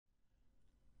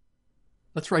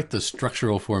Let's write the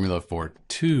structural formula for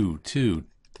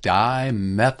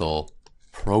 2,2-dimethyl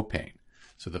propane.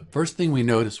 So the first thing we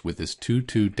notice with this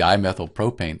 2,2-dimethyl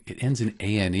propane, it ends in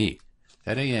ane.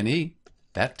 That ane,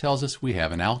 that tells us we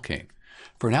have an alkane.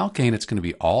 For an alkane, it's going to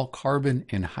be all carbon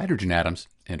and hydrogen atoms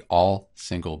and all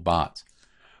single bonds.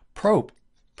 Prop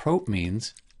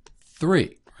means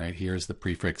 3. Right here is the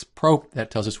prefix prop. That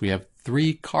tells us we have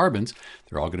 3 carbons.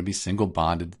 They're all going to be single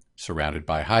bonded, surrounded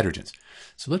by hydrogens.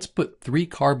 So let's put 3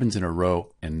 carbons in a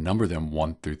row and number them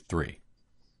 1 through 3.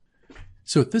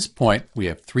 So at this point, we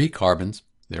have 3 carbons.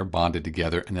 They're bonded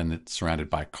together, and then it's surrounded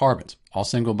by carbons. All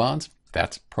single bonds,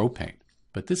 that's propane.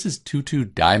 But this is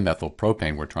 2,2-dimethyl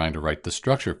propane we're trying to write the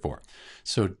structure for.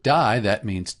 So di, that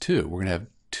means 2. We're going to have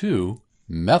 2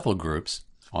 methyl groups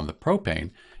on the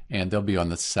propane, and they'll be on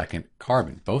the second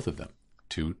carbon, both of them,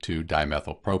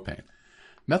 2,2-dimethyl propane.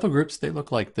 Methyl groups, they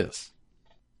look like this.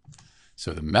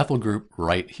 So the methyl group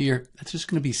right here, that's just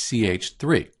going to be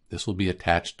CH3. This will be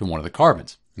attached to one of the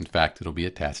carbons. In fact, it'll be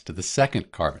attached to the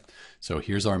second carbon. So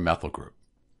here's our methyl group.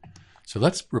 So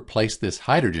let's replace this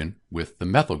hydrogen with the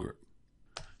methyl group.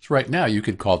 So right now you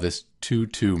could call this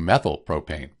 2,2-methyl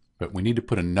propane, but we need to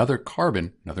put another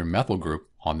carbon, another methyl group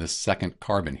on this second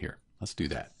carbon here. Let's do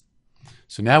that.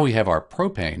 So now we have our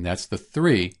propane, that's the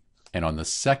 3, and on the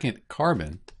second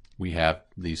carbon, we have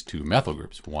these 2 methyl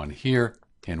groups, one here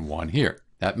and one here.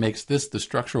 That makes this the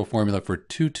structural formula for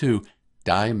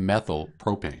 2,2-dimethyl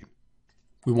propane.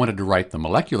 We wanted to write the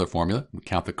molecular formula. We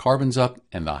count the carbons up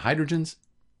and the hydrogens.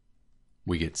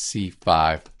 We get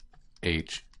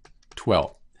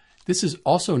C5H12. This is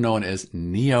also known as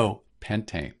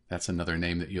neopentane. That's another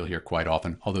name that you'll hear quite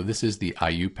often, although this is the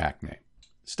IUPAC name.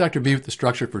 It's Dr. B with the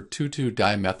structure for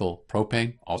 2,2-dimethyl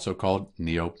propane, also called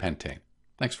neopentane.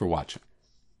 Thanks for watching.